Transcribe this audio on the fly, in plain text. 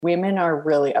women are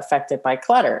really affected by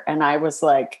clutter. And I was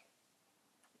like,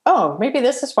 oh, maybe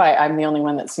this is why I'm the only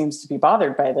one that seems to be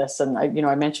bothered by this. And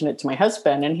I mentioned it to my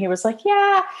husband, and he was like,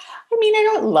 yeah, I mean, I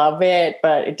don't love it,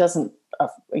 but it doesn't,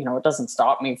 it doesn't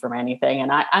stop me from anything.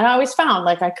 And I always found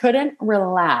like I couldn't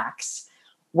relax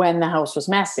when the house was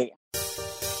messy.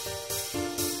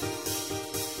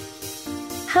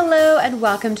 Hello, and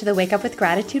welcome to the Wake Up with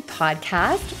Gratitude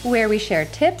podcast, where we share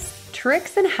tips,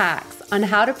 tricks, and hacks on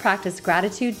how to practice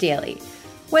gratitude daily.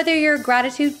 Whether you're a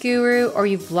gratitude guru or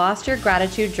you've lost your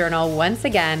gratitude journal once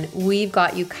again, we've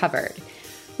got you covered.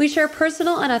 We share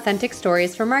personal and authentic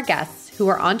stories from our guests who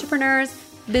are entrepreneurs,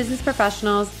 business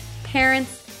professionals,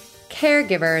 parents,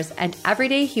 caregivers, and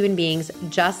everyday human beings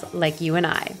just like you and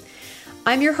I.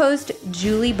 I'm your host,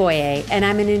 Julie Boyer, and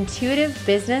I'm an intuitive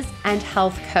business and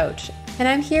health coach. And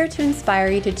I'm here to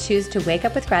inspire you to choose to wake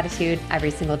up with gratitude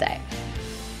every single day.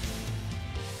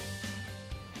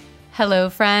 Hello,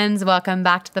 friends. Welcome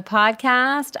back to the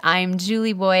podcast. I'm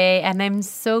Julie Boyer, and I'm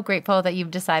so grateful that you've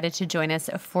decided to join us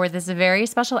for this very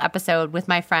special episode with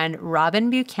my friend Robin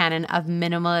Buchanan of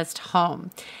Minimalist Home.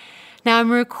 Now,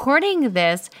 I'm recording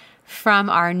this from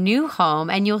our new home,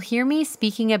 and you'll hear me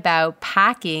speaking about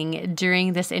packing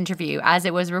during this interview as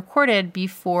it was recorded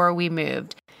before we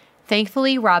moved.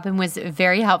 Thankfully, Robin was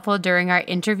very helpful during our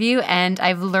interview, and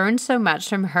I've learned so much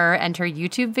from her and her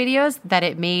YouTube videos that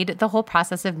it made the whole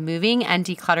process of moving and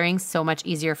decluttering so much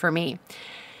easier for me.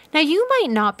 Now, you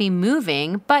might not be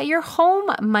moving, but your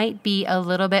home might be a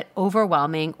little bit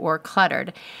overwhelming or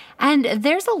cluttered. And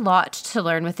there's a lot to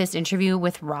learn with this interview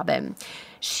with Robin.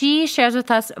 She shares with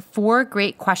us 4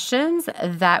 great questions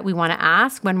that we want to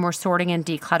ask when we're sorting and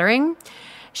decluttering.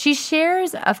 She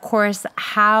shares, of course,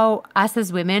 how us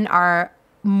as women are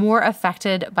more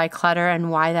affected by clutter and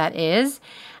why that is.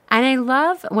 And I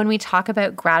love when we talk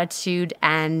about gratitude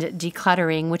and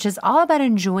decluttering, which is all about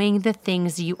enjoying the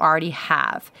things you already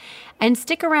have. And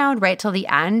stick around right till the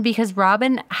end because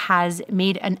Robin has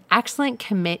made an excellent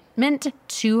commitment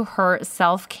to her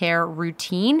self-care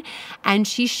routine. And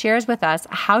she shares with us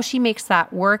how she makes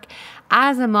that work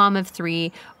as a mom of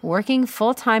 3, working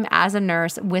full-time as a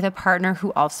nurse with a partner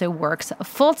who also works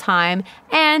full-time.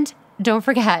 And don't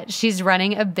forget, she's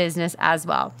running a business as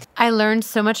well. I learned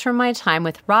so much from my time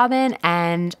with Robin,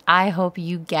 and I hope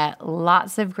you get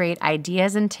lots of great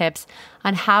ideas and tips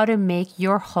on how to make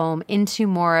your home into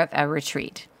more of a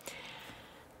retreat.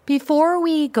 Before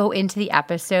we go into the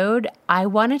episode, I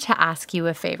wanted to ask you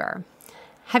a favor.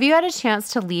 Have you had a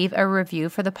chance to leave a review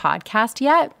for the podcast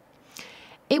yet?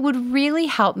 It would really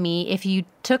help me if you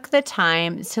took the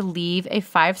time to leave a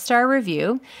 5-star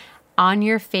review on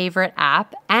your favorite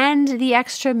app and the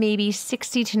extra maybe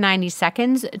 60 to 90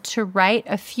 seconds to write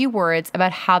a few words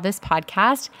about how this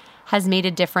podcast has made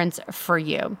a difference for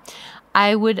you.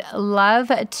 I would love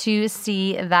to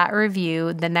see that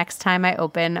review the next time I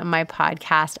open my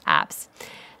podcast apps.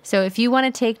 So if you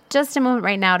want to take just a moment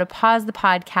right now to pause the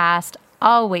podcast,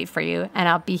 I'll wait for you and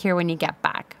I'll be here when you get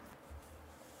back.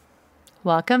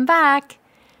 Welcome back.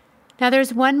 Now,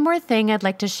 there's one more thing I'd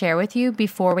like to share with you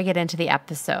before we get into the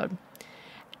episode.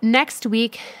 Next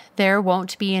week, there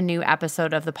won't be a new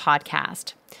episode of the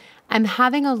podcast. I'm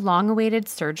having a long-awaited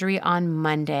surgery on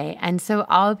Monday, and so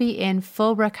I'll be in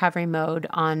full recovery mode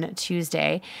on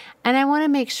Tuesday, and I want to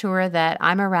make sure that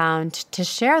I'm around to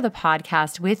share the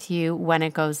podcast with you when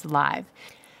it goes live.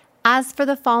 As for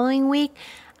the following week,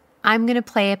 I'm going to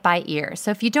play it by ear. So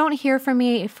if you don't hear from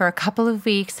me for a couple of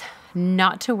weeks,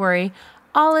 not to worry.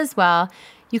 All is well.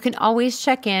 You can always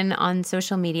check in on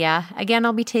social media. Again,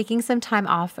 I'll be taking some time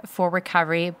off for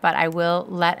recovery, but I will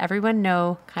let everyone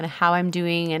know kind of how I'm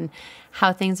doing and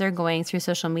how things are going through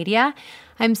social media.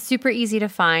 I'm super easy to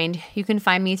find. You can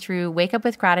find me through Wake Up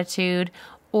with Gratitude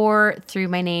or through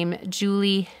my name,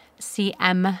 Julie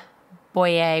C.M.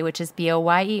 Boyer, which is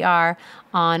Boyer,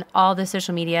 on all the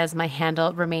social medias. My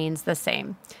handle remains the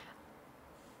same.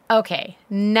 Okay,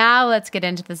 now let's get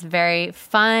into this very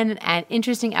fun and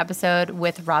interesting episode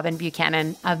with Robin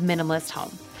Buchanan of Minimalist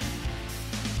Home.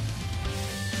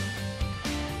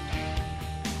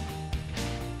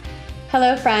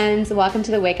 Hello, friends. Welcome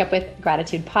to the Wake Up with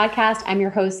Gratitude podcast. I'm your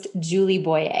host, Julie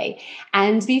Boyer.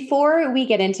 And before we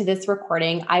get into this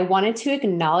recording, I wanted to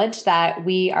acknowledge that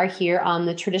we are here on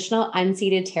the traditional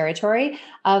unceded territory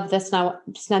of the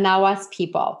Snanawas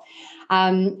people.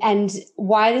 And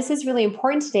why this is really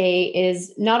important today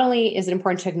is not only is it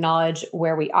important to acknowledge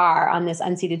where we are on this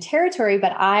unceded territory,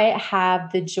 but I have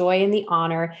the joy and the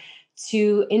honor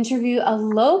to interview a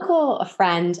local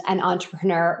friend and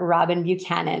entrepreneur, Robin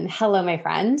Buchanan. Hello, my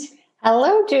friend.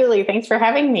 Hello, Julie. Thanks for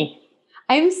having me.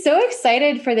 I'm so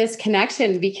excited for this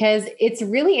connection because it's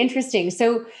really interesting.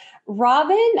 So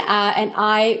Robin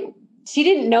and she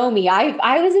didn't know me.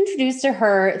 I was introduced to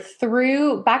her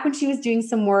through back when she was doing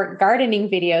some more gardening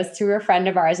videos through a friend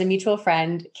of ours, a mutual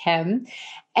friend, Kim.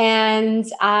 And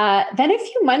then a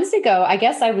few months ago, I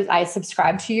guess I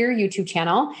subscribed to your YouTube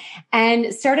channel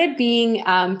and started being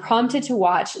prompted to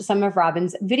watch some of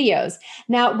Robin's videos.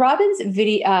 Now, Robin's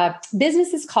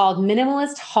business is called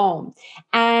Minimalist Home,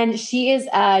 and she is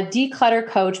a declutter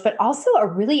coach, but also a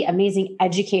really amazing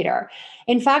educator.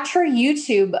 In fact, her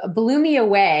YouTube blew me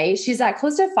away. She's at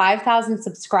close to 5,000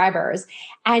 subscribers.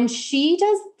 And she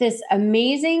does this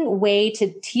amazing way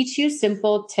to teach you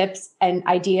simple tips and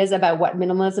ideas about what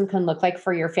minimalism can look like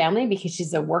for your family, because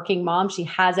she's a working mom. She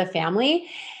has a family.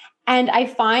 And I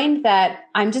find that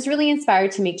I'm just really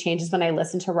inspired to make changes when I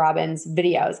listen to Robin's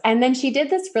videos. And then she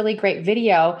did this really great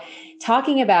video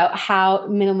talking about how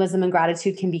minimalism and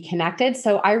gratitude can be connected.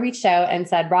 So I reached out and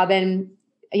said, Robin,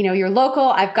 you're local.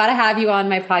 I've got to have you on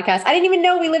my podcast. I didn't even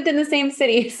know we lived in the same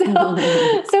city. So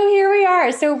here we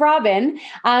are. So Robin,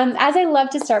 as I love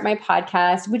to start my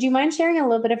podcast, would you mind sharing a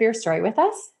little bit of your story with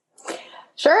us?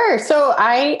 Sure. So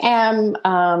I'm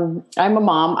a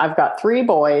mom. I've got 3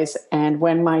 boys. And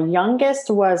when my youngest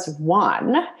was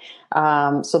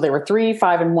 1, so they were 3,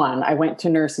 5, and 1, I went to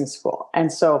nursing school.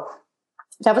 And so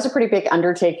that was a pretty big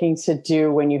undertaking to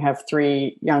do when you have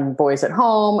 3 young boys at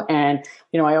home. And,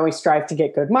 I always strive to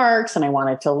get good marks and I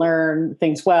wanted to learn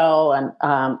things well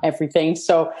and everything.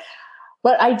 So,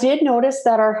 but I did notice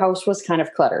that our house was kind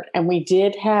of cluttered, and we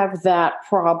did have that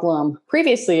problem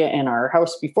previously in our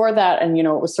house before that. And, it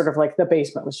was sort of like the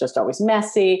basement was just always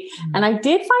messy. Mm-hmm. And I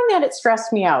did find that it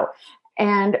stressed me out.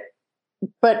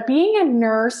 But being a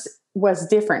nurse was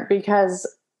different, because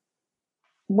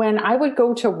when I would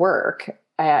go to work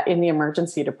in the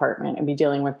emergency department and be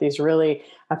dealing with these really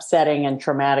upsetting and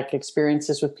traumatic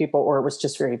experiences with people, or it was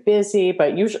just very busy,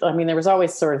 but usually, there was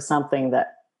always sort of something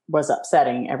that was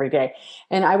upsetting every day.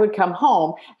 And I would come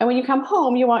home, and when you come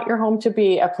home, you want your home to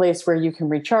be a place where you can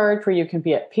recharge, where you can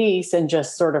be at peace, and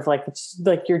just sort of like, it's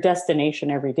like your destination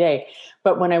every day.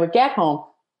 But when I would get home,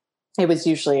 it was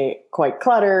usually quite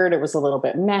cluttered. It was a little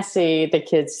bit messy. The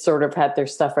kids sort of had their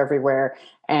stuff everywhere.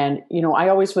 And, I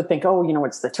always would think,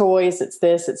 it's the toys, it's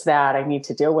this, it's that. I need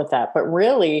to deal with that. But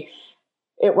really,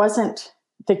 it wasn't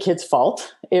the kids'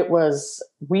 fault. It was,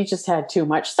 we just had too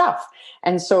much stuff.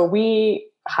 And so we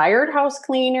hired house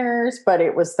cleaners, but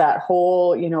it was that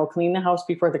whole, clean the house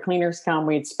before the cleaners come.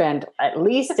 We'd spend at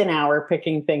least an hour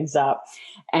picking things up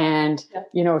and,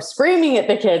 screaming at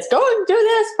the kids, go and do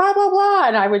this, blah, blah, blah.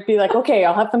 And I would be like, okay,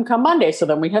 I'll have them come Monday. So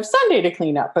then we have Sunday to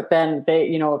clean up. But then they,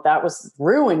 that was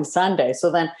ruined Sunday.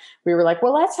 So then we were like,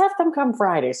 well, let's have them come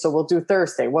Friday. So we'll do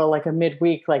Thursday. Well, like a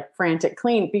midweek, like frantic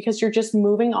clean, because you're just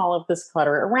moving all of this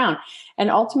clutter around.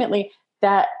 And ultimately,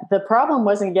 that the problem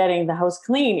wasn't getting the house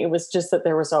clean. It was just that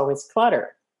there was always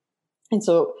clutter. And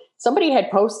so somebody had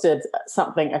posted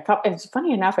something, it's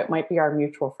funny enough, it might be our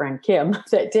mutual friend, Kim,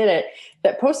 that did it,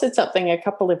 that posted something a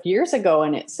couple of years ago.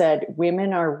 And it said,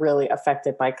 women are really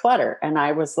affected by clutter. And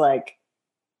I was like,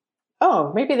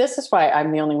 oh, maybe this is why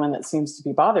I'm the only one that seems to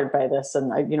be bothered by this.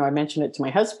 And I mentioned it to my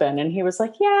husband, and he was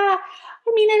like, yeah,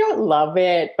 I don't love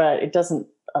it, but it doesn't,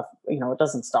 it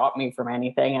doesn't stop me from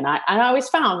anything. And I always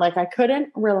found like I couldn't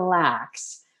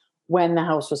relax when the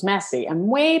house was messy. And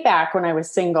way back when I was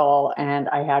single and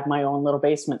I had my own little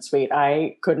basement suite,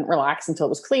 I couldn't relax until it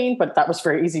was clean, but that was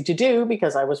very easy to do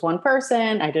because I was one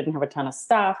person. I didn't have a ton of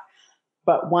stuff.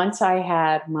 But once I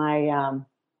had my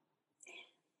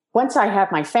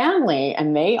family,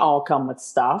 and they all come with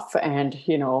stuff, and,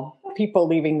 people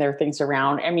leaving their things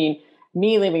around.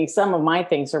 Me leaving some of my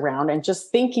things around and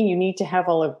just thinking you need to have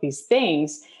all of these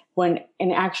things, when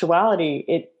in actuality,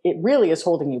 it really is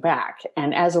holding you back.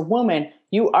 And as a woman,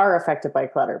 you are affected by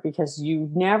clutter because you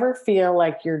never feel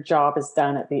like your job is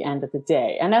done at the end of the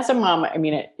day. And as a mom,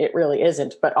 it really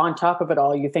isn't. But on top of it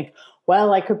all, you think,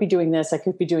 well, I could be doing this, I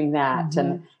could be doing that. Mm-hmm.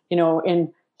 And,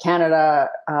 in Canada,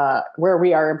 where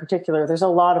we are in particular, there's a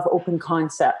lot of open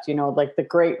concept, like the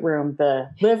great room, the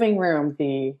living room,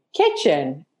 the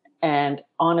kitchen. And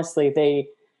honestly,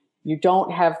 you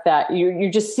don't have that.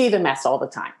 You just see the mess all the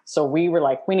time. So we were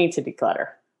like, we need to declutter.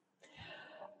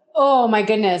 Oh my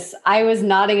goodness. I was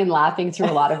nodding and laughing through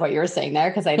a lot of what you were saying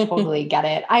there, because I totally get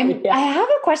it. I have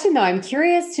a question though. I'm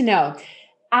curious to know,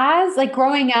 as like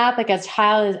growing up, like as a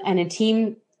child and a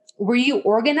teen, were you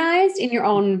organized in your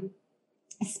own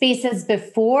spaces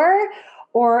before?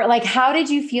 Or like, how did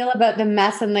you feel about the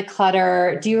mess and the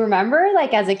clutter? Do you remember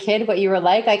like as a kid, what you were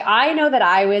like? Like, I know that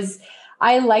I was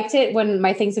I liked it when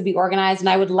my things would be organized, and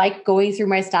I would like going through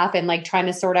my stuff and like trying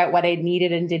to sort out what I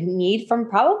needed and didn't need from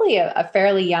probably a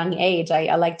fairly young age.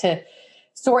 I like to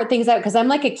sort things out because I'm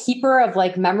like a keeper of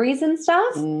like memories and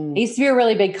stuff. I used to be a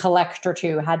really big collector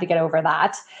too. Had to get over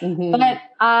that. But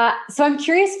so I'm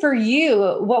curious for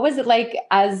you, what was it like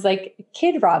as like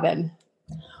kid Robin?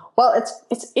 Well,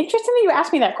 it's interesting that you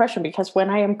asked me that question, because when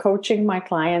I am coaching my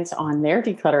clients on their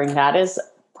decluttering, that is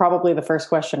probably the first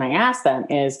question I ask them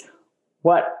is,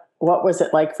 what was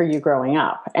it like for you growing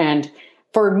up? And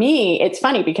for me, it's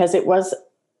funny because it was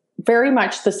very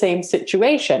much the same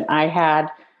situation.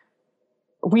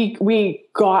 We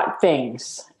got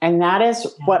things, and that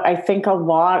is what I think a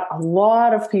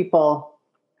lot of people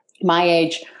my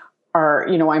age are,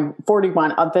 I'm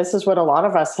 41. This is what a lot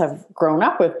of us have grown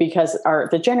up with, because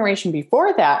the generation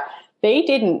before that,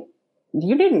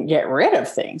 you didn't get rid of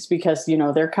things because,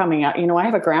 they're coming out. I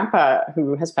have a grandpa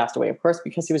who has passed away, of course,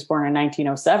 because he was born in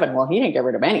 1907. Well, he didn't get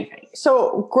rid of anything.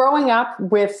 So growing up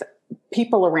with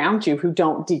people around you who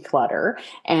don't declutter,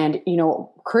 and,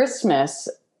 Christmas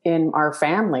in our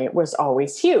family, it was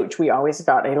always huge. We always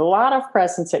got a lot of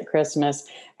presents at Christmas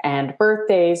and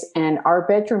birthdays, and our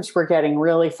bedrooms were getting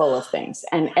really full of things.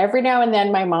 And every now and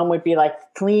then my mom would be like,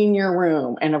 clean your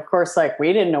room. And of course, like,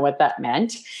 we didn't know what that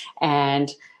meant.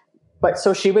 But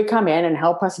so she would come in and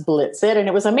help us blitz it. And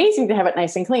it was amazing to have it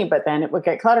nice and clean, but then it would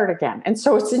get cluttered again. And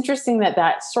so it's interesting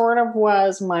that sort of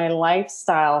was my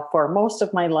lifestyle for most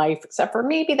of my life, except for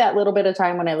maybe that little bit of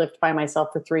time when I lived by myself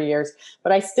for 3 years.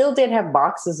 But I still did have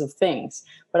boxes of things,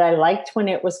 but I liked when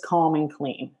it was calm and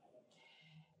clean.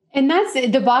 And that's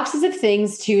the boxes of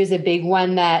things too, is a big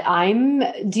one that I'm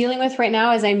dealing with right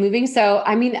now as I'm moving. So,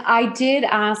 I mean, I did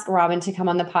ask Robin to come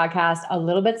on the podcast a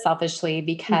little bit selfishly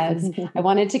because I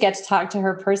wanted to get to talk to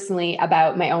her personally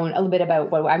about a little bit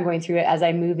about what I'm going through as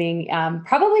I'm moving.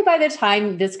 Probably by the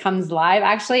time this comes live,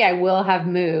 actually, I will have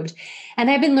moved,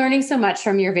 and I've been learning so much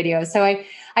from your videos. So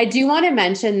I do want to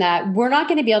mention that we're not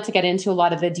going to be able to get into a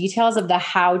lot of the details of the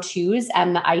how-tos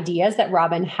and the ideas that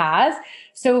Robin has.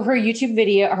 So her YouTube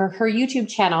video or her YouTube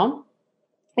channel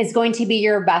is going to be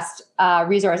your best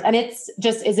resource. And is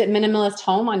it Minimalist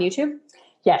Home on YouTube?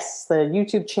 Yes, the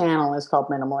YouTube channel is called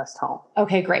Minimalist Home.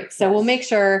 Okay, great. So we'll make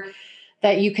sure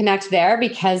that you connect there,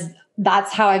 because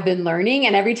that's how I've been learning.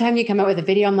 And every time you come out with a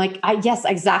video, I'm like, yes,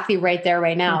 exactly right there,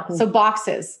 right now. So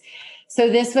boxes. So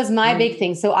this was my big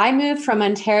thing. So I moved from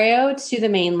Ontario to the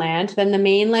mainland, then the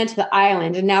mainland to the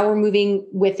island. And now we're moving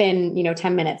within,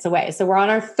 10 minutes away. So we're on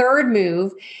our third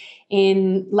move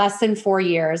in less than 4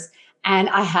 years. And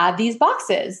I had these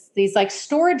boxes, these like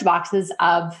storage boxes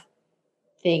of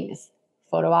things,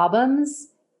 photo albums,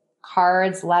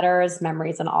 cards, letters,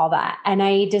 memories, and all that. And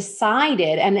I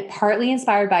decided, and it partly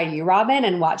inspired by you, Robin,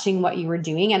 and watching what you were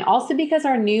doing. And also because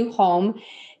our new home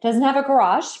doesn't have a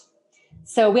garage.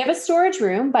 So we have a storage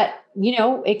room, but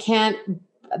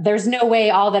there's no way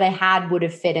all that I had would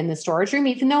have fit in the storage room,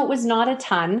 even though it was not a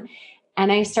ton.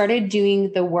 And I started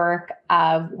doing the work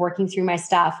of working through my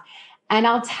stuff. And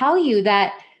I'll tell you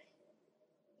that,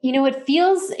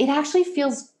 it actually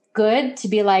feels good to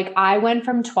be like, I went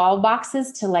from 12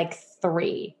 boxes to like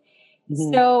 3.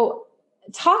 Mm-hmm. So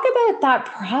talk about that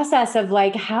process of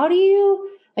like, how do you,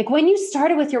 like when you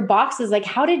started with your boxes, like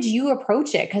how did you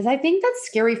approach it? Because I think that's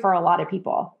scary for a lot of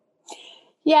people.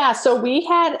 Yeah, so we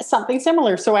had something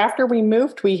similar. So after we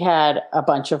moved, we had a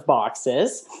bunch of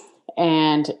boxes,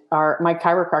 and my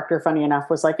chiropractor, funny enough,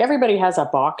 was like, everybody has a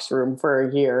box room for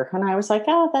a year. And I was like,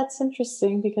 oh, that's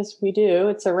interesting, because we do.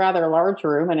 It's a rather large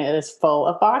room and it is full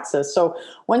of boxes. So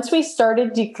once we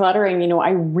started decluttering,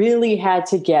 I really had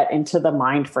to get into the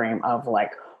mind frame of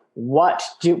like, what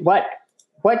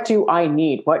do I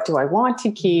need? What do I want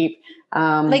to keep?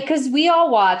 Because we all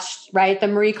watched, right? The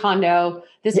Marie Kondo,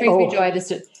 This Brings Me Joy.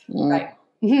 Right.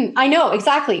 Mm-hmm. I know,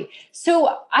 exactly.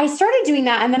 So I started doing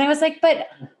that. And then I was like, but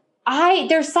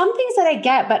there's some things that I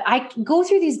get, but I go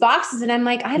through these boxes and I'm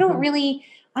like, I don't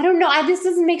know. This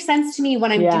doesn't make sense to me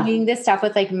when I'm doing this stuff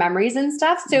with like memories and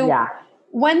stuff. So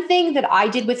one thing that I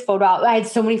did with I had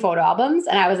so many photo albums,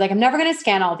 and I was like, I'm never going to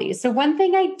scan all these. So one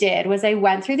thing I did was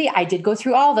I did go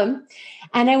through all of them,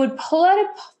 and I would pull out a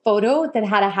photo that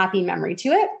had a happy memory to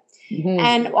it. Mm-hmm.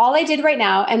 And all I did right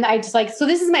now, and I just like, so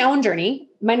this is my own journey,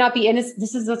 might not be, and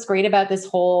this is what's great about this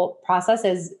whole process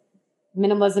is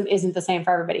minimalism isn't the same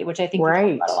for everybody, which I think we talk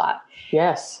about a lot.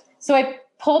 Yes. So I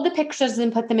pulled the pictures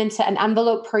and put them into an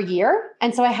envelope per year.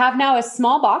 And so I have now a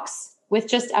small box with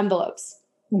just envelopes.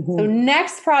 Mm-hmm. So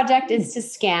next project is to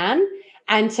scan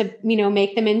and to,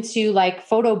 make them into like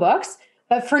photo books.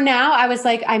 But for now I was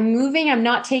like, I'm moving. I'm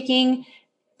not taking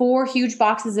 4 huge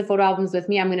boxes of photo albums with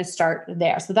me, I'm going to start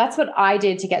there. So that's what I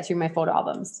did to get through my photo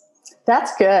albums.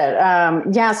 That's good.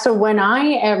 Yeah. So when I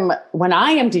am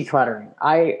decluttering,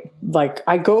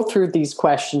 I go through these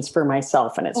questions for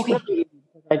myself, and it's really,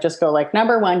 I just go like,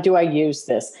 number one, do I use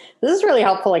this? This is really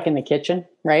helpful, like in the kitchen,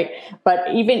 right?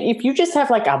 But even if you just have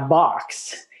like a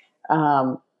box,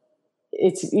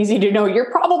 it's easy to know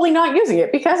you're probably not using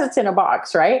it because it's in a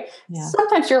box, right? Yeah.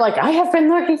 Sometimes you're like, I have been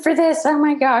looking for this. Oh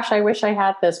my gosh, I wish I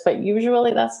had this. But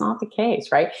usually that's not the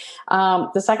case, right?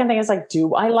 The second thing is like,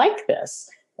 do I like this?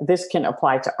 This can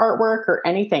apply to artwork or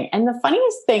anything. And the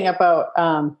funniest thing about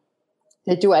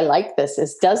do I like this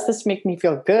is, does this make me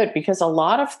feel good? Because a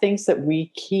lot of things that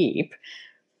we keep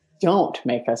don't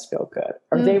make us feel good,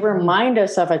 or they remind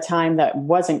us of a time that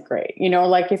wasn't great. You know,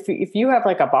 like if you have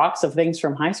like a box of things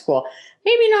from high school,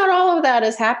 maybe not all of that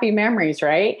is happy memories,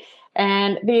 right?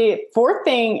 And the fourth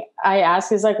thing I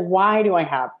ask is like, why do I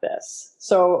have this?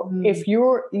 So if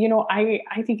you're, you know, I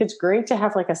think it's great to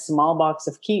have like a small box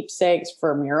of keepsakes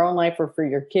from your own life or for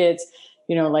your kids.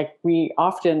 You know, like we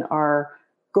often are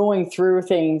going through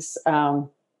things,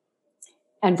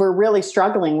 and we're really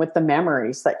struggling with the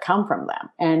memories that come from them.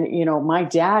 And, you know, my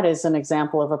dad is an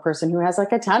example of a person who has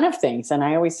like a ton of things. And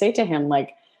I always say to him,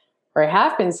 like, or I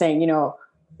have been saying, you know,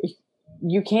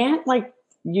 you can't like,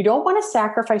 you don't want to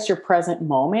sacrifice your present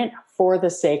moment for the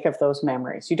sake of those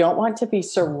memories. You don't want to be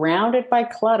surrounded by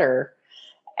clutter.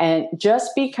 And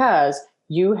just because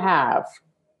you have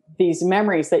these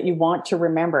memories that you want to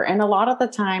remember. And a lot of the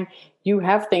time you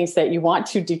have things that you want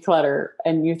to declutter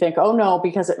and you think, oh no,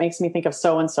 because it makes me think of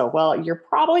so-and-so. Well, you're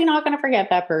probably not going to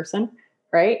forget that person,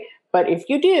 right? But if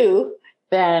you do,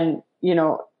 then, you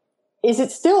know, is it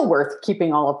still worth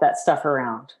keeping all of that stuff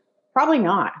around? Probably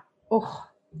not. Oh,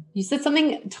 you said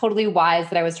something totally wise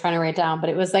that I was trying to write down, but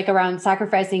it was like around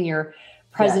sacrificing your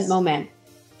present moment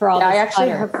for all this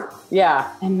clutter.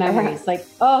 And memories. Like,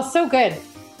 oh, so good.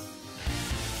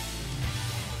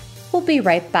 We'll be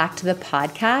right back to the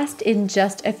podcast in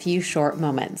just a few short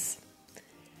moments.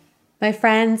 My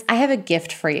friends, I have a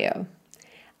gift for you.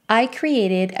 I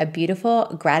created a beautiful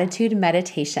gratitude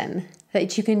meditation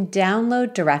that you can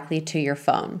download directly to your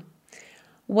phone.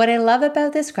 What I love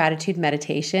about this gratitude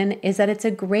meditation is that it's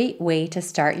a great way to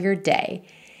start your day.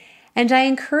 And I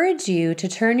encourage you to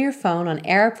turn your phone on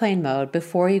airplane mode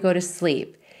before you go to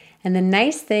sleep. And the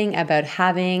nice thing about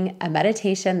having a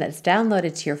meditation that's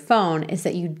downloaded to your phone is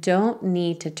that you don't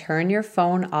need to turn your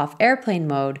phone off airplane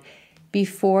mode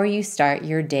before you start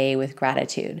your day with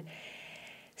gratitude.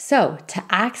 So to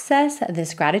access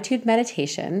this gratitude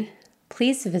meditation,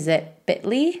 please visit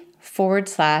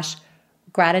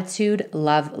bit.ly/gratitude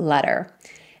love letter.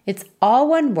 It's all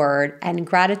one word, and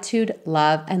gratitude,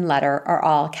 love, and letter are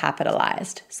all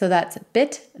capitalized. So that's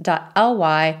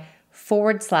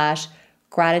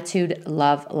bit.ly/gratitude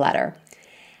love letter.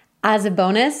 As a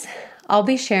bonus, I'll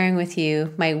be sharing with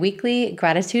you my weekly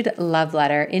gratitude love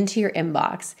letter into your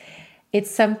inbox. It's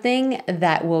something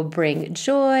that will bring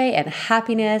joy and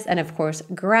happiness and, of course,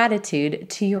 gratitude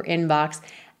to your inbox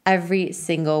every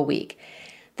single week.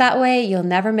 That way, you'll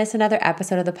never miss another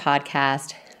episode of the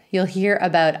podcast. You'll hear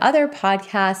about other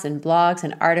podcasts and blogs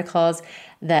and articles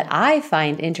that I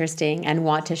find interesting and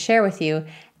want to share with you.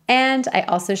 And I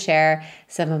also share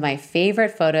some of my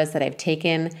favorite photos that I've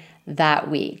taken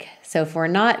that week. So if we're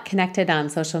not connected on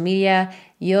social media,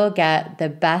 you'll get the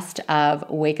best of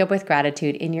Wake Up with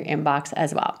Gratitude in your inbox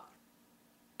as well.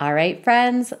 All right,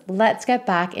 friends, let's get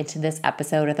back into this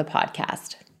episode of the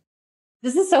podcast.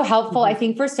 This is so helpful, I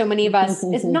think, for so many of us.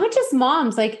 It's not just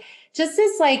moms, like just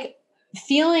this like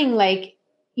feeling like,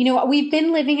 you know, we've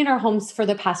been living in our homes for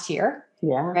the past year.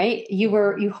 Yeah. Right? You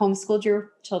homeschooled your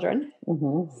children.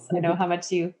 I know how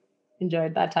much you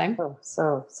enjoyed that time.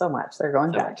 So much. They're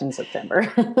going back in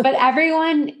September. But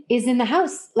everyone is in the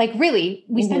house. Like really,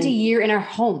 we spent a year in our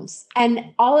homes.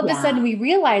 And all of a sudden we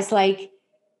realized like,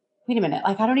 wait a minute,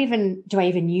 like do I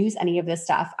even use any of this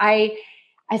stuff? I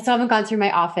still haven't gone through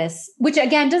my office, which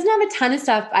again, doesn't have a ton of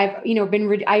stuff. I've,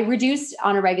 I reduced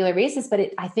on a regular basis, but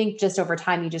I think just over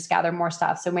time, you just gather more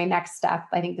stuff. So my next step,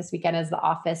 I think this weekend is the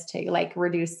office to like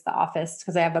reduce the office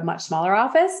because I have a much smaller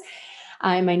office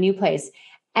in my new place.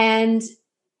 And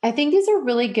I think these are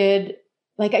really good.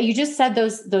 Like you just said,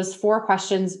 those 4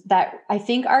 questions that I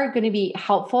think are going to be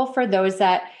helpful for those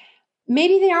that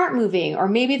maybe they aren't moving or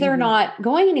maybe they're not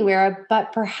going anywhere,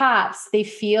 but perhaps they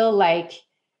feel like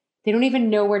they don't even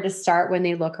know where to start when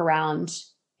they look around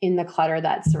in the clutter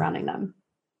that's surrounding them.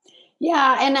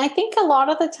 Yeah. And I think a lot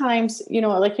of the times, you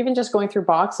know, like even just going through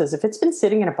boxes, if it's been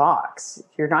sitting in a box,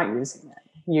 you're not using it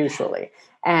usually.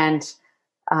 And,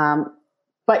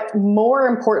 but more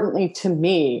importantly to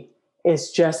me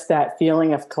is just that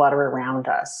feeling of clutter around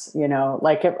us.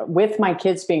 Like with my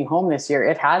kids being home this year,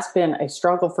 it has been a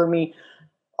struggle for me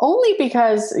only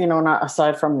because, not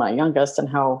aside from my youngest and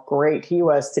how great he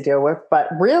was to deal with, but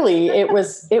really it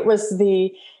was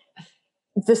the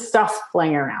stuff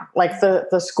laying around, like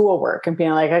the schoolwork, and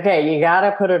being like, okay, you got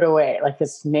to put it away. Like,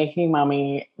 it's making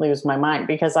mommy lose my mind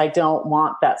because I don't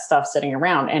want that stuff sitting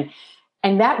around.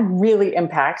 And that really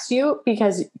impacts you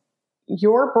because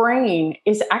your brain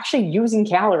is actually using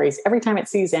calories every time it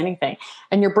sees anything,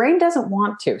 and your brain doesn't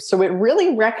want to. So it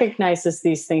really recognizes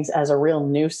these things as a real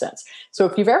nuisance. So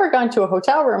if you've ever gone to a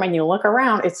hotel room and you look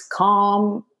around, it's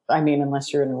calm. I mean,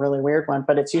 unless you're in a really weird one,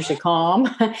 but it's usually calm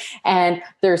and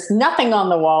there's nothing on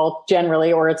the wall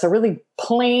generally, or it's a really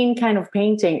plain kind of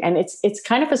painting. And it's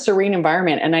kind of a serene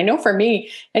environment. And I know for me,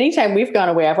 anytime we've gone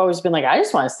away, I've always been like, I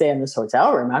just want to stay in this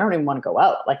hotel room. I don't even want to go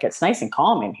out. Like, it's nice and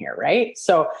calm in here. Right.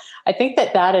 So I think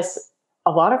that is,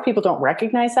 a lot of people don't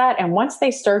recognize that. And once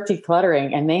they start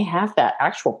decluttering and they have that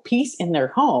actual peace in their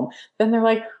home, then they're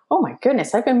like, oh my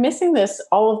goodness, I've been missing this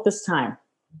all of this time.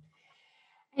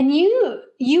 And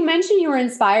you mentioned you were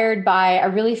inspired by a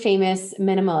really famous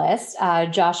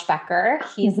minimalist, Josh Becker.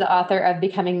 He's the author of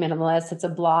Becoming Minimalist. It's a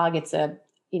blog. It's a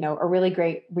really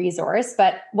great resource.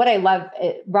 But what I love,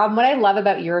 Rob, what I love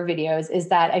about your videos is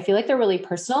that I feel like they're really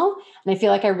personal, and I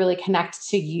feel like I really connect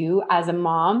to you as a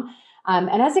mom.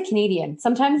 And as a Canadian,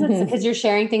 sometimes it's because you're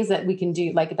sharing things that we can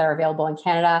do, like that are available in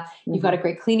Canada. You've got a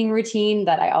great cleaning routine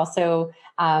that I also,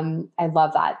 I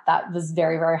love that. That was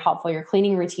very, very helpful, your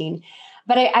cleaning routine.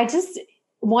 But I just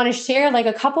want to share like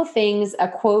a couple things,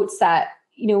 quotes that,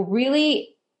 really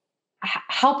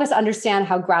help us understand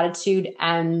how gratitude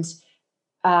and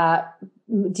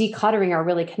decluttering are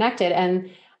really connected. And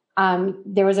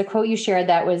there was a quote you shared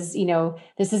that was,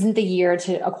 this isn't the year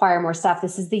to acquire more stuff.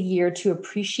 This is the year to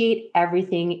appreciate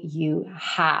everything you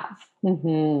have.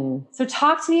 So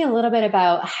talk to me a little bit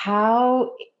about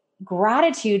how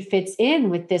gratitude fits in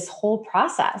with this whole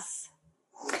process.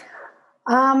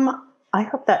 I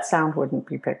hope that sound wouldn't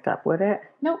be picked up, would it?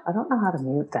 No, I don't know how to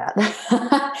mute that.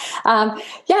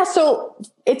 Yeah. So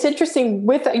it's interesting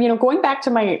with, going back to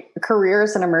my career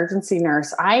as an emergency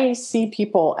nurse, I see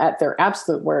people at their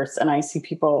absolute worst, and I see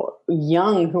people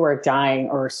young who are dying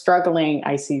or struggling.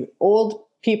 I see old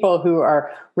people who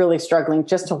are really struggling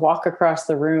just to walk across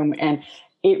the room. And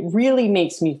it really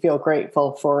makes me feel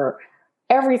grateful for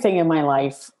everything in my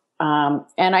life. And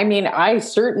I mean, I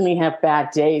certainly have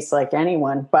bad days like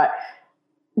anyone, but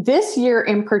this year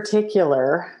in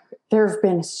particular, there have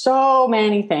been so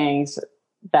many things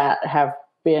that have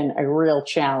been a real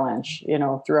challenge,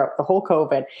 throughout the whole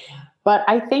COVID. But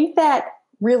I think that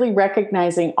really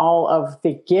recognizing all of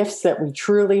the gifts that we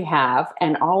truly have,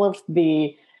 and all of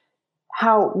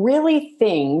how really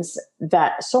things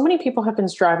that so many people have been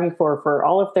striving for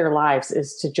all of their lives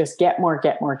is to just get more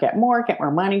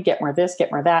money, get more this,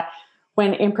 get more that.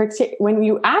 When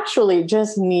you actually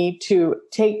just need to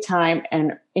take time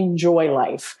and enjoy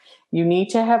life. You need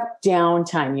to have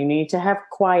downtime. You need to have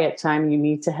quiet time. You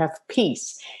need to have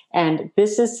peace. And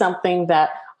this is something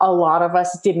that a lot of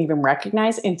us didn't even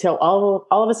recognize until all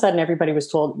of a sudden everybody was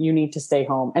told you need to stay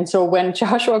home. And so when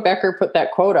Joshua Becker put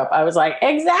that quote up, I was like,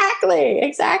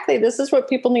 exactly. This is what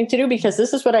people need to do, because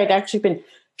this is what I'd actually been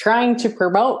trying to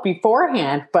promote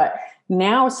beforehand. But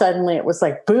now suddenly it was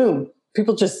like, boom,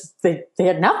 people just, they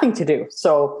had nothing to do.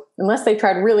 So unless they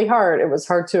tried really hard, it was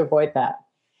hard to avoid that.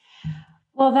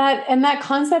 Well, that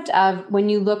concept of when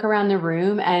you look around the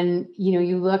room and,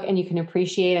 you look and you can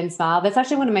appreciate and smile, that's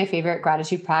actually one of my favorite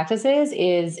gratitude practices.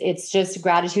 It's just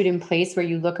gratitude in place, where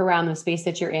you look around the space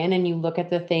that you're in and you look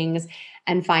at the things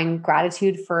and find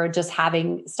gratitude for just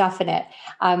having stuff in it.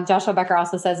 Joshua Becker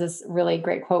also says this really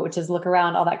great quote, which is, look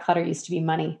around, all that clutter used to be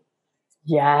money.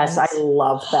 Yes, I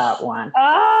love that one.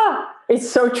 It's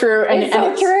so true. It's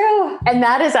so true. And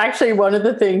that is actually one of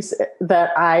the things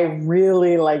that I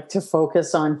really like to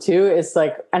focus on too, is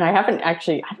like, and I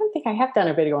don't think I have done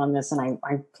a video on this, and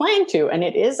I plan to, and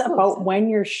it is about when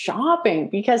you're shopping,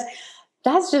 because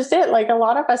that's just it. Like, a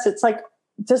lot of us, it's like,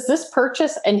 does this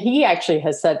purchase, and he actually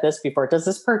has said this before, does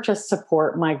this purchase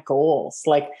support my goals?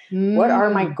 Like, what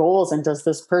are my goals? And does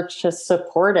this purchase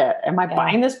support it? Am I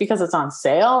buying this because it's on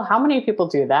sale? How many people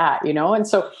do that, And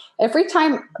so every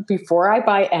time before I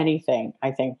buy anything, I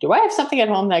think, do I have something at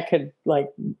home that could like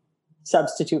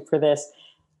substitute for this?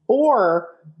 Or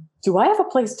do I have a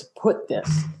place to put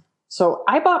this? So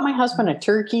I bought my husband a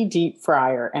turkey deep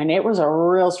fryer, and it was a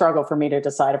real struggle for me to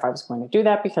decide if I was going to do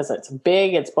that, because it's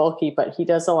big, it's bulky, but he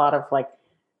does a lot of like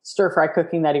stir fry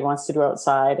cooking that he wants to do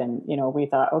outside. And, we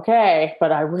thought, okay,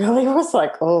 but I really was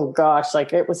like, oh gosh,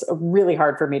 like it was really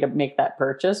hard for me to make that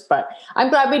purchase, but I'm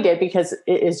glad we did because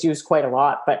it is used quite a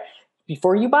lot. But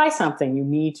before you buy something, you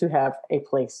need to have a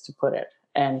place to put it.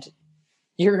 And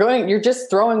you're just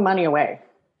throwing money away.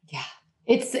 Yeah.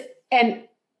 And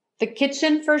the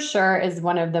kitchen for sure is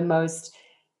one of the most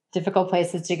difficult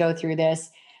places to go through this,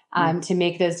 to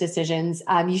make those decisions.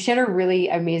 You shared a really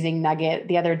amazing nugget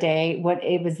the other day.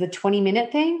 It was the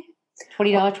 20-minute thing,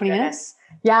 $20, 20 minutes.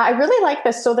 Yeah, I really like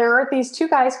this. So there are these two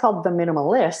guys called the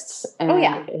Minimalists.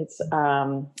 And it's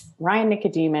Ryan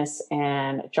Nicodemus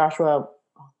and Joshua.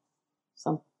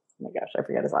 Oh my gosh, I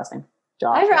forget his last name.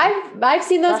 I've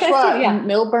seen those Joshua guys too. Yeah.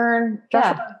 Milburn.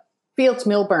 Joshua Fields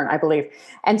Milburn, I believe.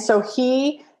 And so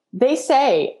they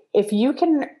say,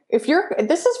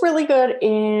 this is really good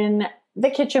in the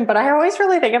kitchen, but I always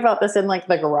really think about this in like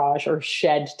the garage or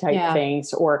shed type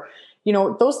things, or,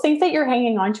 those things that you're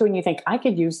hanging on to and you think I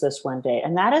could use this one day.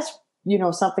 And that is,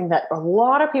 something that a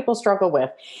lot of people struggle with.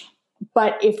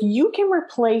 But if you can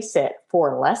replace it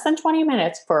for less than 20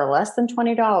 minutes for less than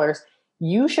 $20,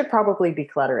 you should probably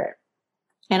declutter it.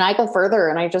 And I go further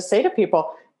and I just say to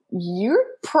people, you're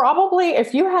probably,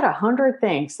 if you had 100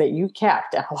 things that you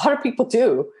kept, and a lot of people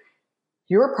do,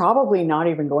 you're probably not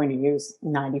even going to use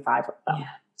 95 of them. Yeah.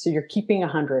 So you're keeping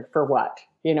 100 for what,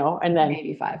 and then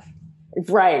 85.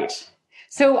 Right.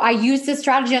 So I used this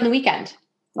strategy on the weekend.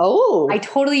 Oh, I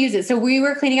totally use it. So we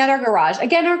were cleaning out our garage.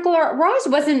 Again, our garage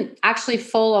wasn't actually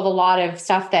full of a lot of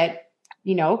stuff that,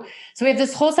 so we have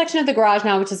this whole section of the garage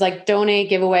now, which is like donate,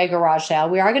 giveaway, garage sale.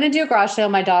 We are going to do a garage sale.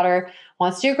 My daughter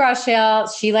wants to do a garage sale.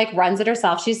 She runs it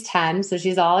herself. She's 10. So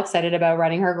she's all excited about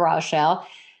running her garage sale.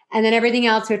 And then everything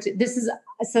else, this is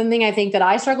something I think that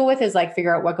I struggle with, is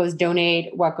figure out what goes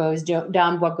donate, what goes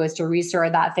dump, what goes to restore,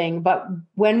 that thing. But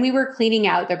when we were cleaning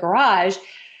out the garage,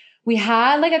 we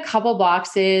had a couple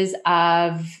boxes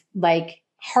of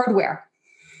hardware.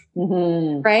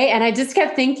 Mm-hmm. Right. And I just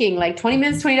kept thinking 20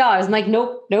 minutes, $20. I'm like,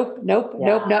 nope.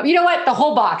 You know what? The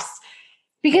whole box.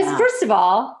 Because first of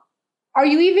all, are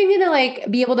you even going to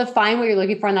be able to find what you're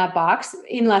looking for in that box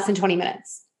in less than 20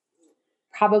 minutes?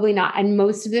 Probably not. And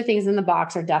most of the things in the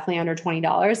box are definitely under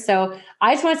 $20. So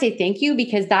I just want to say thank you,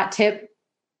 because that tip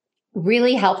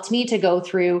really helped me to go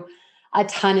through a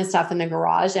ton of stuff in the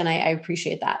garage. And I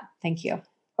appreciate that. Thank you.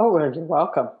 Oh, well, you're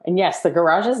welcome. And yes, the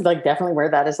garage is definitely where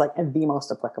that is the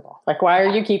most applicable. Why are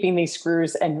you keeping these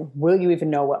screws, and will you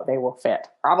even know what they will fit?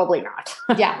 Probably not.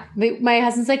 Yeah. My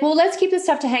husband's like, well, let's keep this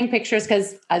stuff to hang pictures.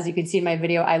 Cause as you can see in my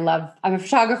video, I'm a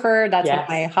photographer. That's what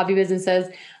my hobby business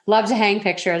is. Love to hang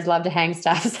pictures, love to hang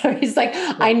stuff. So he's like,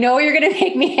 I know you're going to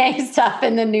make me hang stuff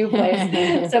in the new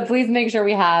place. So please make sure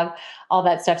we have all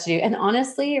that stuff to do. And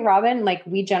honestly, Robin,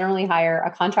 we generally hire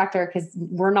a contractor because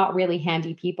we're not really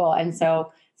handy people. And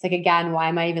so it's again, why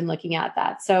am I even looking at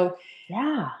that? So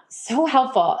yeah, so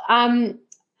helpful.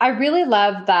 I really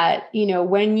love that,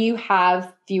 when you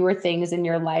have fewer things in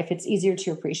your life, it's easier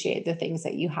to appreciate the things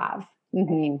that you have.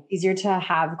 Mm-hmm. Easier to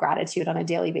have gratitude on a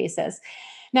daily basis.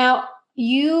 Now,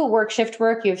 you work shift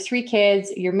work, you have 3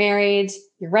 kids, you're married,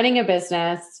 you're running a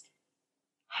business.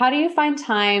 How do you find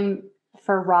time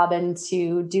for Robin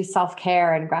to do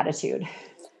self-care and gratitude?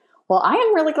 Well, I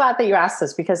am really glad that you asked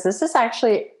this, because this is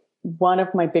actually one of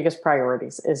my biggest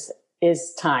priorities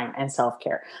is time and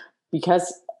self-care.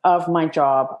 Because of my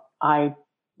job, I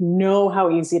know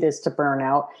how easy it is to burn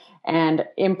out. And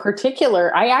in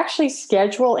particular, I actually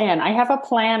schedule in. I have a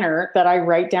planner that I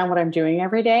write down what I'm doing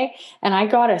every day. And I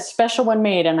got a special one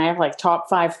made, and I have top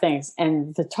 5 things.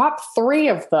 And the top 3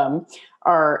 of them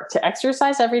are to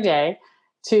exercise every day,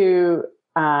 to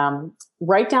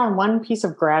write down one piece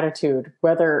of gratitude,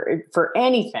 whether for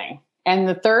anything. And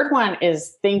the third one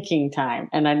is thinking time.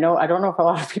 And I don't know if a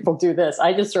lot of people do this.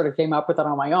 I just sort of came up with it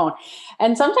on my own.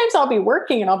 And sometimes I'll be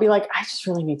working and I'll be like, I just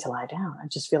really need to lie down. I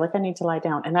just feel like I need to lie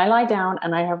down. And I lie down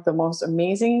and I have the most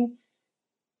amazing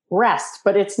rest,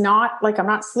 but it's not I'm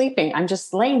not sleeping. I'm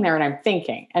just laying there and I'm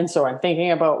thinking. And so I'm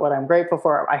thinking about what I'm grateful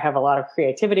for. I have a lot of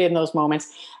creativity in those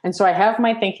moments. And so I have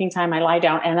my thinking time. I lie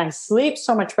down and I sleep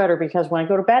so much better, because when I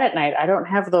go to bed at night, I don't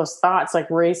have those thoughts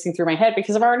racing through my head,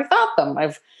 because I've already thought them.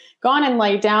 I've gone and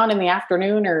laid down in the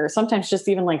afternoon, or sometimes just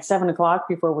even 7 o'clock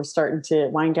before we're starting to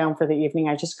wind down for the evening.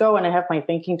 I just go and I have my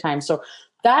thinking time. So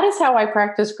that is how I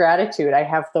practice gratitude. I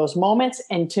have those moments.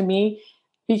 And to me,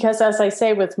 because as I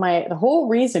say, with the whole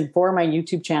reason for my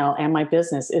YouTube channel and my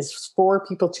business is for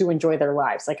people to enjoy their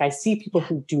lives. I see people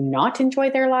who do not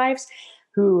enjoy their lives,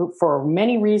 who for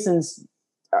many reasons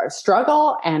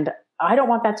struggle. And I don't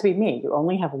want that to be me. You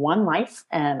only have one life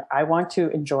and I want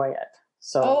to enjoy it.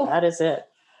 So that is it.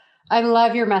 I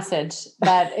love your message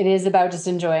that it is about just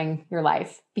enjoying your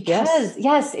life because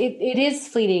yes, it is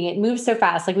fleeting. It moves so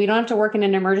fast. Like we don't have to work in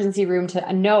an emergency room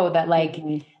to know that like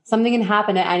something can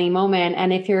happen at any moment.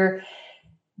 And if you're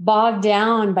bogged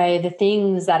down by the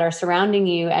things that are surrounding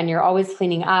you and you're always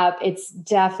cleaning up, it's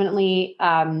definitely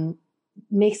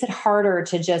makes it harder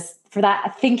to just for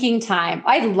that thinking time.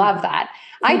 I love that.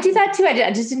 I do that too.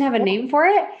 I just didn't have a name for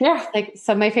it. Yeah. Like,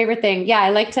 so my favorite thing. Yeah.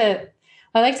 I like to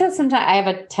sometimes I have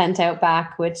a tent out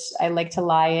back, which I like to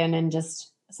lie in and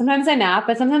just, sometimes I nap,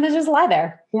 but sometimes I just lie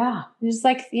there. Yeah. Just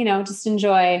like, just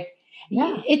enjoy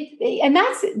it. And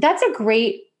that's a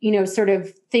great, sort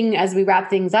of thing as we wrap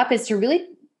things up is to really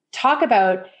talk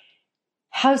about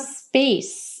how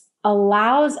space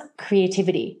allows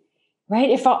creativity, right?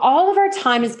 If all of our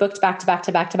time is booked back to back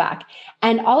to back to back,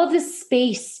 and all of the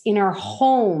space in our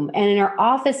home and in our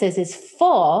offices is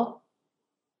full,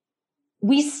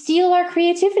 we steal our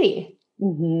creativity.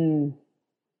 Mm-hmm.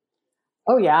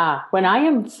 Oh yeah. I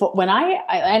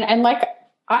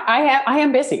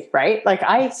am busy, right? Like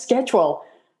I schedule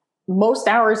most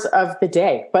hours of the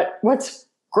day, but what's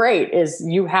great is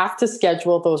you have to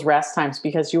schedule those rest times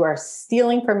because you are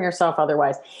stealing from yourself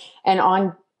otherwise. And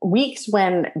on weeks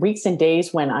and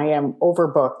days when I am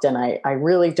overbooked and I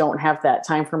really don't have that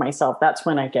time for myself, that's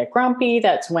when I get grumpy.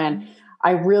 That's when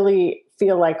I really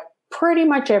feel like pretty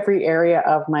much every area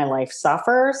of my life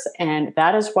suffers. And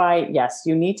that is why, yes,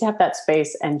 you need to have that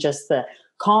space and just the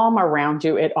calm around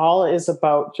you. It all is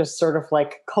about just sort of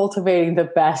like cultivating the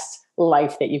best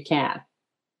life that you can.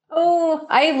 Oh,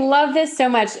 I love this so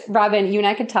much. Robin, you and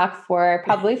I could talk for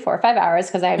probably 4 or 5 hours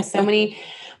because I have so many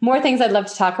more things I'd love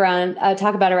to talk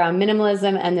about around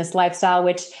minimalism and this lifestyle,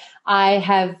 which I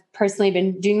have personally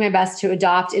been doing my best to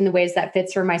adopt in the ways that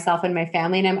fits for myself and my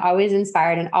family. And I'm always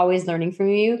inspired and always learning from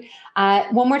you.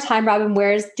 One more time, Robin,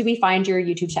 where do we find your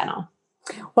YouTube channel?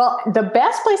 Well, the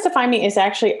best place to find me is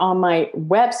actually on my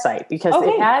website because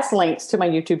it has links to my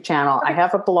YouTube channel. I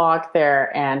have a blog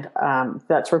there and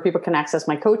that's where people can access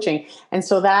my coaching. And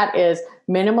so that is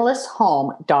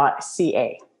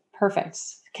minimalisthome.ca. Perfect.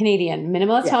 Canadian,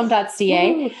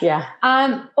 minimalisthome.ca. Yeah.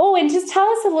 And just tell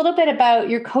us a little bit about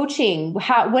your coaching.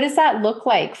 What does that look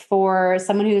like for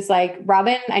someone who's like,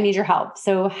 Robin, I need your help.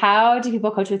 So how do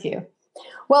people coach with you?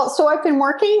 Well, so I've been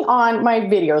working on my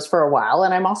videos for a while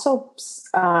and I'm also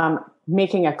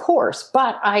making a course,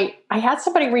 but I had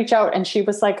somebody reach out and she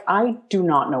was like, I do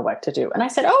not know what to do. And I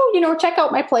said, check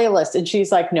out my playlist. And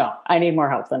she's like, no, I need more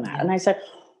help than that. And I said,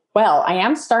 well, I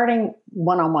am starting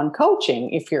one-on-one coaching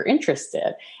if you're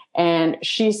interested. And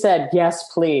she said, yes,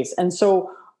 please. And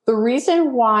so the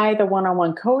reason why the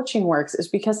one-on-one coaching works is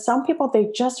because some people,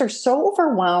 they just are so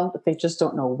overwhelmed that they just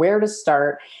don't know where to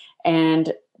start.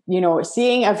 And,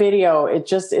 seeing a video, it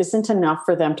just isn't enough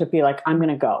for them to be like, I'm going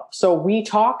to go. So we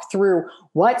talk through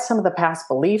what some of the past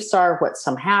beliefs are, what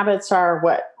some habits are,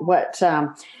 what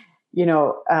the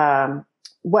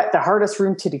hardest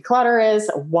room to declutter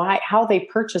is, how they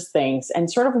purchase things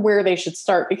and sort of where they should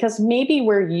start, because maybe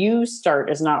where you start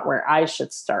is not where I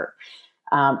should start.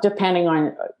 Depending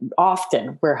on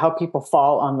often how people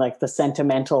fall on like the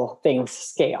sentimental things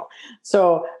scale.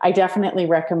 So I definitely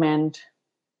recommend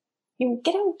you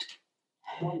get out.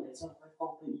 It's not my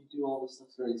fault that you do all this stuff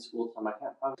during school time. I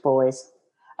can't find boys.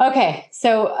 Okay.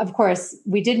 So of course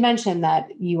we did mention that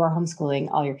you are homeschooling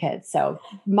all your kids. So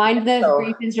mind the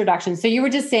brief introduction. So you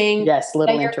were just saying that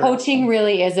your coaching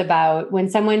really is about when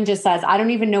someone just says, I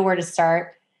don't even know where to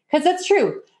start. Because that's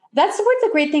true. That's what the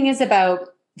great thing is about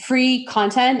free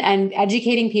content and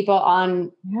educating people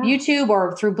on YouTube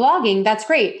or through blogging. That's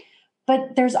great.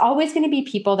 But there's always going to be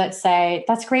people that say,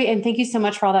 that's great. And thank you so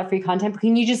much for all that free content. But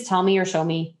can you just tell me or show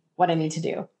me what I need to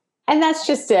do? And that's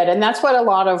just it. And that's what a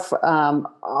lot of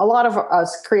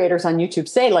us creators on YouTube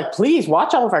say, like, please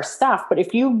watch all of our stuff. But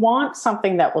if you want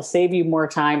something that will save you more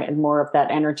time and more of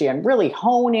that energy and really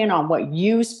hone in on what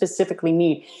you specifically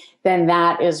need, then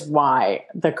that is why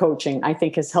the coaching, I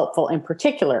think, is helpful in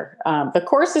particular. The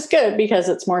course is good because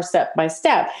it's more step by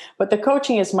step, but the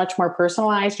coaching is much more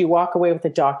personalized. You walk away with a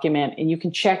document and you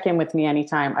can check in with me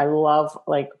anytime. I love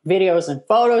like videos and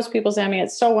photos people send me.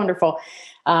 It's so wonderful.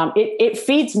 It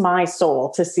feeds my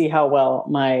soul to see how well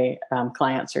my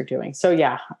clients are doing. So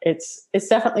yeah, it's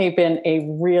definitely been a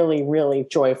really, really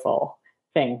joyful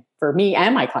thing for me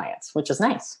and my clients, which is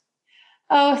nice.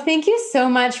 Oh, thank you so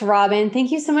much, Robin.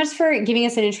 Thank you so much for giving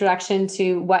us an introduction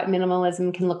to what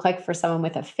minimalism can look like for someone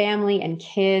with a family and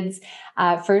kids,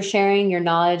 for sharing your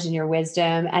knowledge and your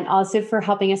wisdom, and also for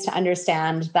helping us to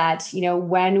understand that,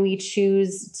 when we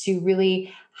choose to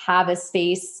really have a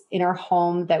space in our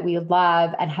home that we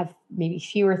love and have maybe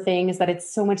fewer things, that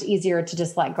it's so much easier to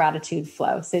just let gratitude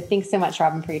flow. So thanks so much,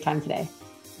 Robin, for your time today.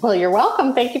 Well, you're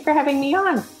welcome. Thank you for having me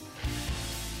on.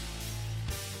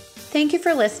 Thank you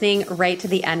for listening right to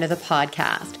the end of the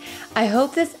podcast. I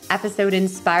hope this episode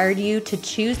inspired you to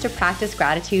choose to practice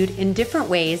gratitude in different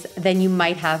ways than you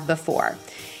might have before.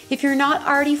 If you're not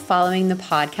already following the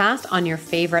podcast on your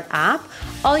favorite app,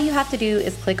 all you have to do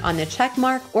is click on the check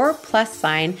mark or plus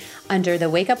sign under the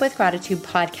Wake Up with Gratitude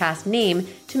podcast name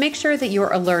to make sure that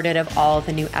you're alerted of all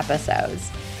the new episodes.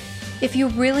 If you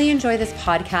really enjoy this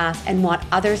podcast and want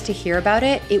others to hear about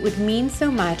it, it would mean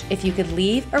so much if you could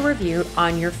leave a review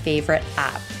on your favorite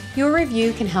app. Your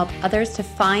review can help others to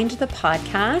find the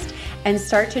podcast and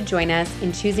start to join us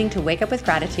in choosing to wake up with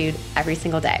gratitude every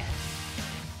single day.